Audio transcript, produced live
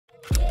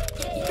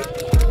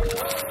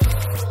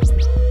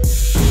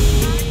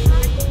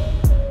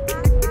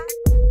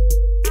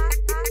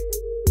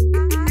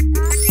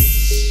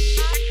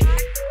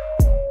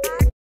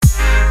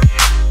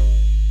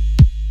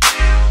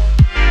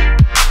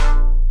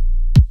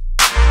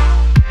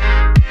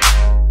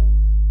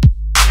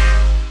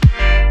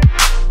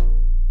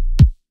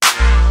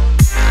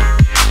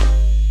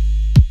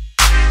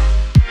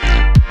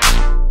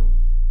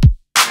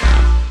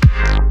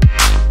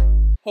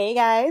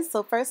guys.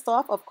 So first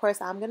off, of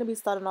course, I'm going to be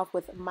starting off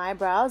with my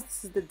brows.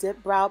 This is the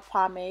Dip Brow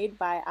Pomade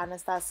by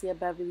Anastasia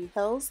Beverly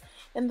Hills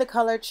in the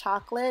color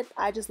Chocolate.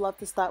 I just love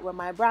to start with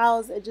my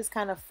brows. It just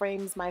kind of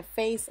frames my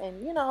face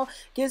and, you know,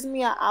 gives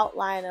me an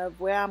outline of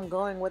where I'm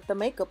going with the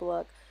makeup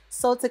look.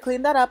 So to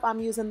clean that up,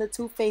 I'm using the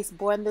Too Faced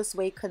Born This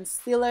Way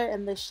concealer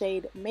in the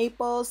shade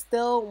Maple.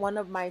 Still one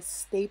of my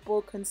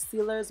staple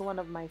concealers, one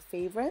of my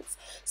favorites.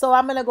 So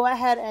I'm going to go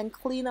ahead and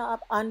clean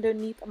up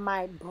underneath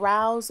my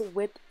brows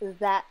with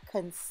that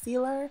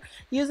concealer.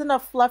 Using a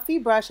fluffy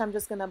brush, I'm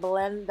just going to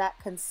blend that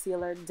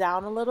concealer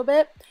down a little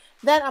bit.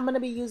 Then I'm going to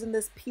be using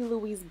this P.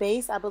 Louise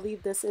base. I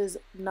believe this is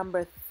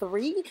number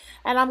 3.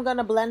 And I'm going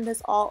to blend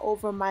this all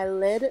over my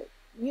lid,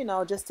 you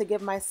know, just to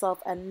give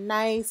myself a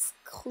nice,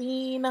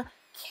 clean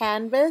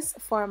canvas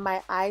for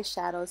my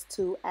eyeshadows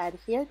to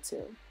adhere to.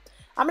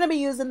 I'm going to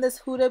be using this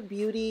Huda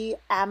Beauty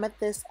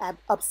Amethyst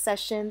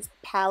Obsessions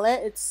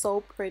palette. It's so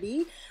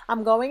pretty.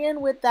 I'm going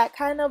in with that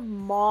kind of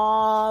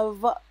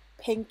mauve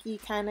pinky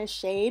kind of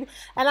shade,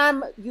 and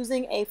I'm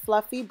using a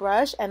fluffy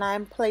brush and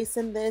I'm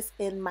placing this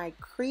in my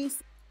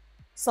crease.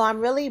 So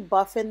I'm really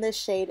buffing this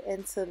shade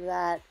into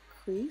that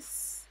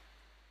crease.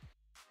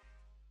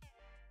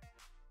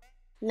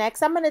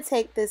 Next, I'm going to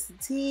take this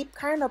deep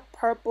kind of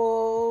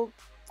purple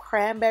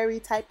cranberry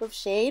type of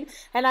shade,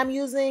 and I'm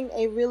using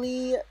a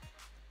really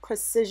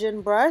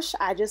precision brush.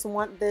 I just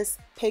want this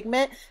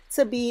pigment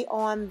to be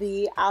on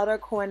the outer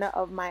corner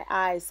of my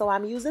eye. So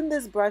I'm using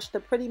this brush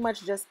to pretty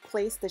much just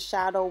place the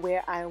shadow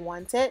where I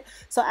want it.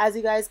 So as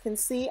you guys can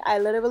see, I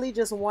literally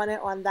just want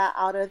it on that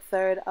outer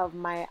third of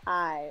my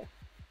eye.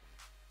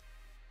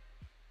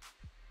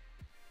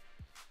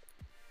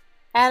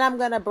 And I'm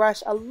going to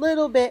brush a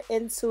little bit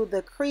into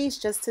the crease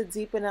just to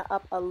deepen it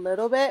up a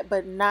little bit,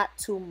 but not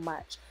too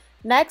much.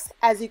 Next,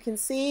 as you can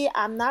see,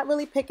 I'm not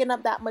really picking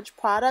up that much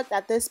product.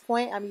 At this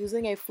point, I'm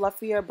using a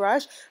fluffier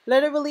brush,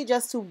 literally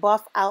just to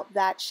buff out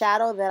that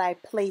shadow that I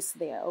placed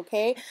there,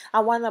 okay? I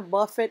want to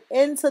buff it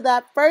into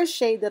that first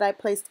shade that I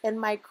placed in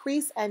my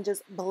crease and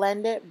just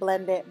blend it,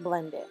 blend it,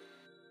 blend it.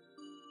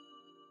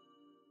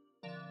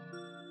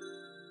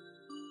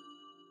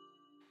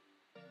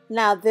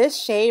 Now this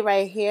shade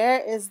right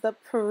here is the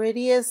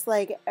prettiest,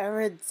 like,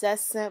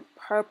 iridescent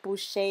purple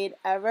shade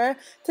ever.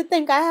 To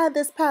think I had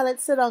this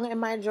palette sit on in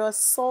my drawer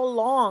so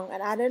long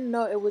and I didn't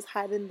know it was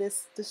hiding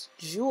this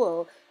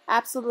jewel.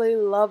 Absolutely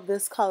love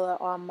this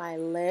color on my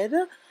lid.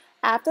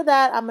 After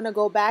that, I'm going to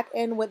go back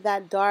in with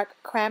that dark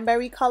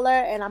cranberry color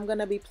and I'm going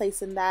to be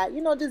placing that,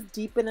 you know, just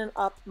deepening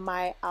up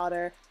my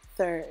outer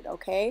third.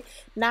 Okay,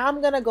 now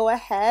I'm gonna go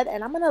ahead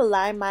and I'm gonna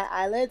line my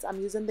eyelids. I'm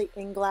using the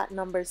Inglot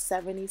number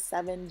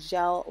 77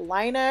 gel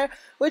liner,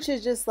 which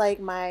is just like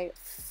my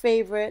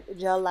favorite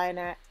gel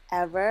liner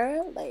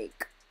ever.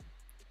 Like,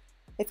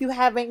 if you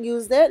haven't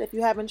used it, if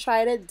you haven't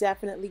tried it,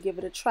 definitely give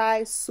it a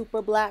try.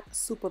 Super black,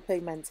 super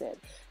pigmented.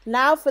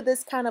 Now for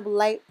this kind of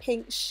light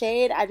pink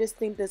shade, I just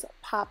think this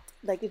popped,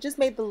 like, it just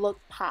made the look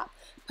pop,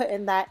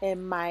 putting that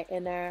in my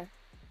inner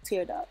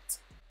tear duct.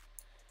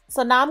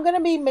 So now I'm going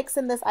to be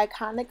mixing this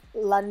iconic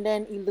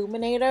London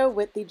illuminator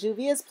with the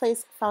Juvia's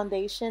Place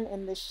foundation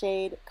in the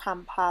shade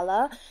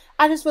Kampala.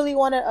 I just really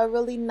wanted a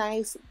really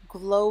nice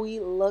glowy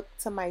look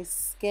to my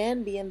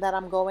skin, being that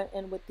I'm going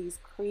in with these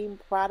cream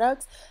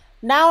products.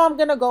 Now I'm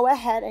going to go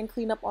ahead and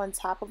clean up on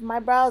top of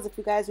my brows. If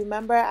you guys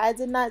remember, I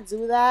did not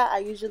do that. I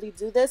usually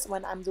do this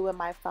when I'm doing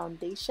my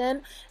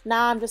foundation.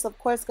 Now I'm just, of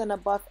course, going to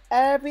buff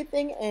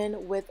everything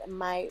in with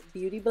my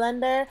beauty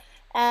blender.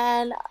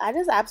 And I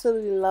just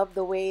absolutely love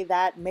the way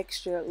that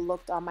mixture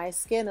looked on my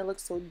skin. It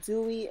looks so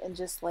dewy and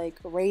just like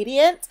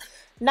radiant.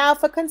 Now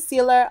for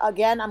concealer,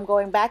 again, I'm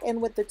going back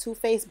in with the Too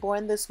Faced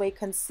Born This Way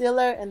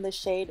concealer in the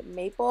shade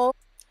Maple.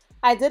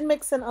 I did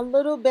mix in a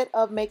little bit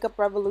of Makeup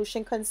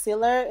Revolution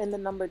concealer in the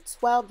number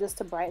 12 just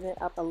to brighten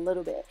it up a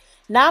little bit.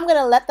 Now I'm going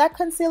to let that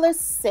concealer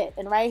sit.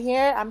 And right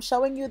here, I'm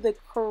showing you the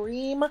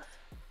cream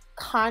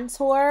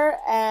contour,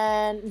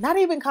 and not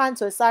even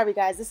contour, sorry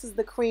guys. This is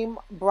the cream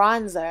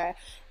bronzer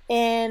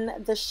in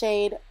the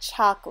shade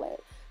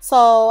Chocolate.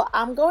 So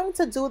I'm going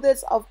to do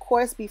this, of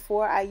course,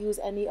 before I use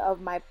any of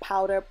my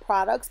powder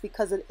products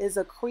because it is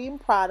a cream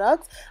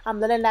product. I'm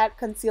letting that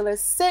concealer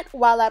sit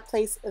while I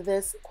place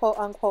this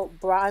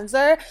quote-unquote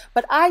bronzer,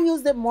 but I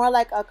used it more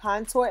like a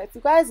contour. If you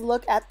guys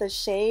look at the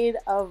shade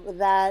of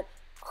that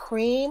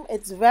cream,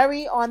 it's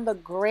very on the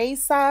gray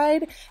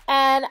side,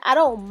 and I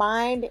don't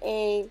mind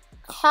a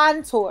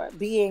contour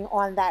being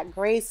on that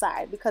gray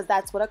side because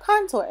that's what a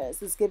contour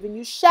is. It's giving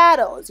you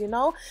shadows, you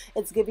know,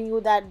 it's giving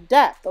you that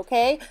depth,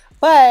 okay?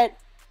 But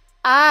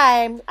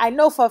I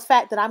know for a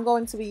fact that I'm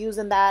going to be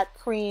using that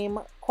cream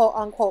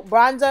quote-unquote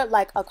bronzer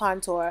like a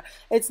contour.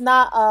 It's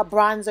not a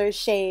bronzer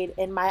shade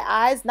in my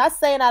eyes. Not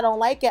saying I don't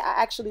like it.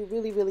 I actually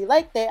really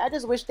liked it. I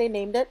just wish they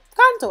named it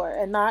contour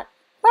and not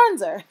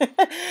bronzer.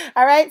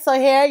 All right, so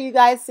here you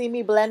guys see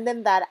me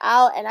blending that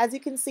out, and as you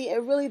can see,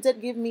 it really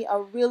did give me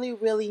a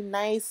really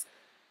nice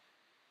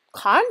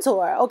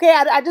contour. Okay,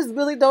 I just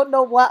really don't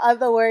know what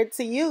other word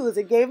to use.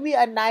 It gave me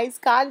a nice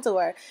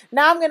contour.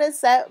 Now I'm gonna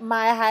set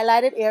my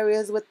highlighted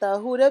areas with the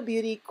Huda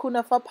Beauty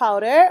Kunafa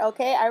powder.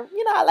 Okay,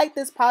 I like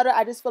this powder.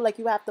 I just feel like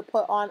you have to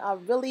put on a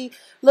really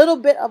little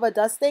bit of a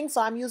dusting,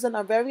 so I'm using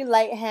a very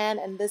light hand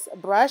and this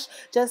brush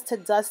just to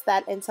dust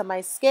that into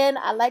my skin.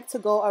 I like to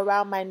go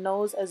around my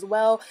nose as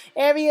well.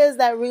 Areas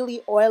that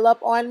really oil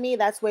up on me,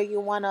 that's where you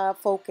wanna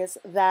focus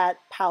that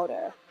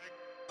powder.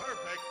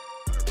 Perfect.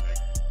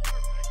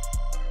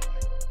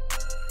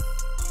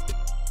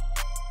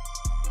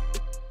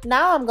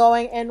 Now I'm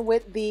going in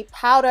with the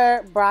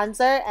powder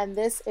bronzer, and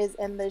this is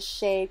in the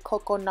shade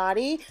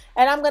Coconutty,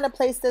 and I'm going to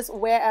place this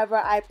wherever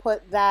I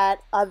put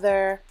that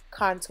other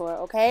contour,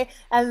 okay?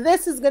 And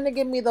this is going to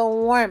give me the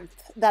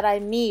warmth that I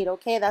need,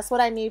 okay? That's what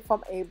I need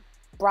from a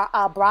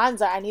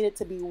bronzer. I need it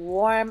to be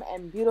warm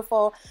and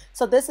beautiful,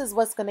 so this is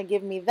what's going to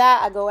give me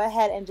that. I go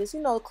ahead and just,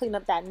 clean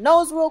up that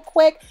nose real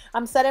quick.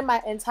 I'm setting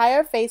my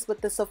entire face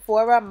with the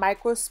Sephora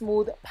Micro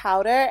Smooth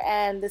powder,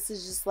 and this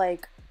is just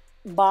like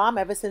bomb.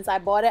 Ever since I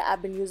bought it,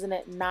 I've been using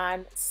it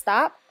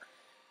non-stop.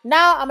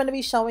 Now I'm going to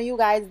be showing you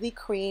guys the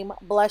cream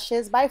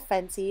blushes by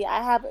Fenty.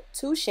 I have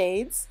two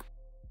shades.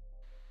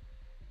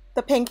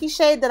 The pinky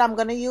shade that I'm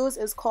going to use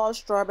is called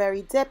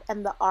Strawberry Dip,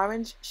 and the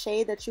orange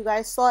shade that you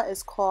guys saw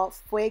is called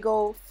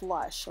Fuego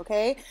Flush,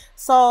 okay?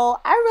 So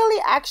I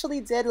really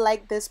actually did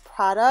like this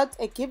product.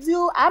 It gives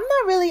you, I'm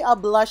not really a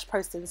blush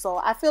person,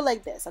 so I feel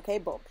like this, okay?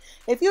 Boom.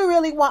 If you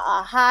really want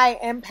a high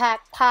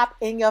impact pop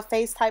in your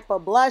face type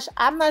of blush,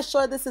 I'm not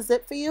sure this is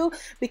it for you,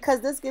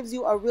 because this gives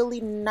you a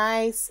really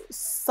nice,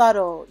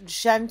 subtle,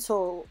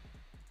 gentle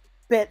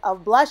bit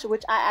of blush,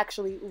 which I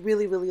actually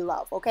really, really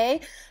love, okay?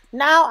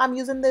 Now I'm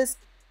using this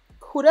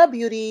Huda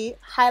Beauty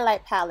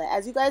highlight palette.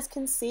 As you guys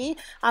can see,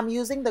 I'm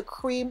using the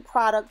cream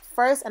product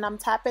first, and I'm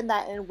tapping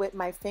that in with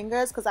my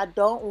fingers because I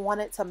don't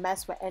want it to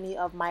mess with any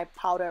of my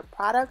powder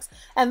products.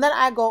 And then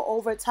I go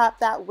over top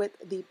that with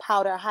the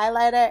powder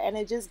highlighter, and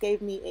it just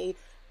gave me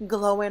a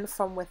glowing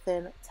from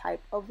within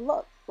type of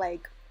look.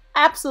 Like,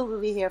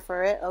 absolutely here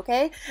for it,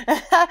 okay?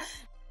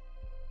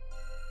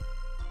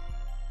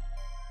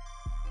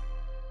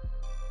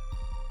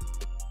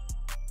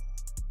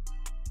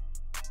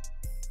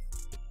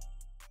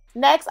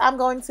 Next, I'm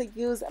going to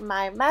use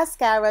my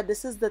mascara.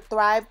 This is the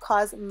Thrive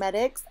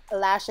Cosmetics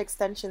Lash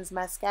Extensions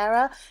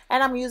Mascara,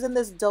 and I'm using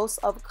this Dose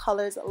of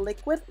Colors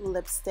liquid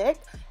lipstick.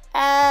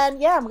 And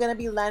yeah, I'm going to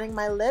be lining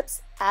my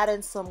lips,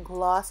 adding some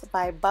gloss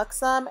by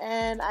Buxom,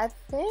 and I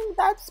think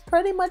that's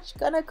pretty much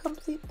going to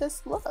complete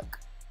this look.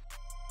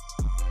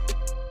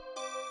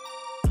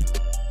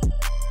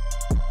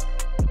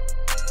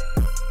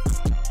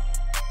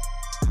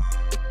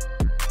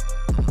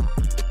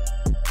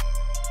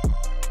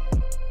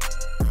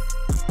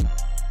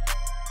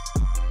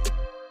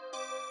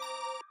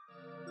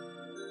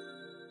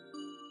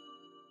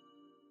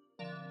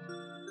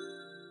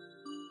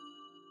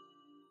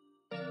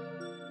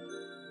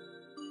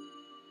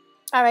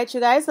 Alright, you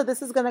guys, so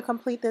this is going to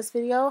complete this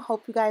video.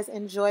 Hope you guys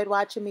enjoyed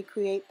watching me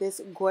create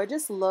this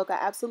gorgeous look. I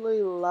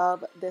absolutely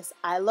love this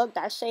eye look.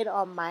 That shade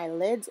on my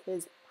lids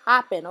is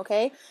popping,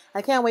 okay?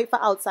 I can't wait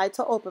for outside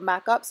to open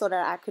back up so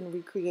that I can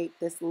recreate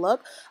this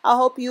look. I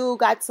hope you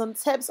got some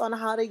tips on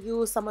how to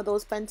use some of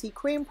those Fenty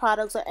Cream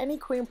products or any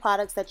cream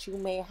products that you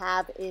may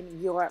have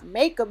in your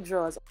makeup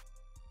drawers.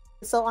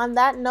 So on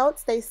that note,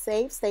 stay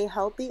safe, stay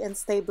healthy, and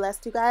stay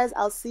blessed, you guys.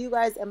 I'll see you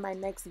guys in my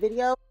next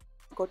video.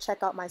 Go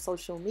check out my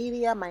social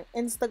media, my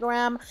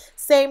Instagram,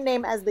 same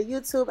name as the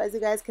YouTube. As you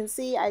guys can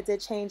see, I did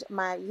change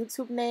my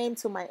YouTube name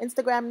to my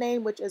Instagram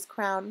name, which is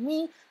Crown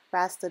Me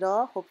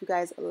Rastador. Hope you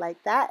guys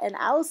like that, and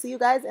I will see you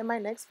guys in my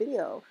next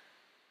video.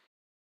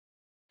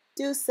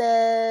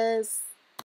 Deuces.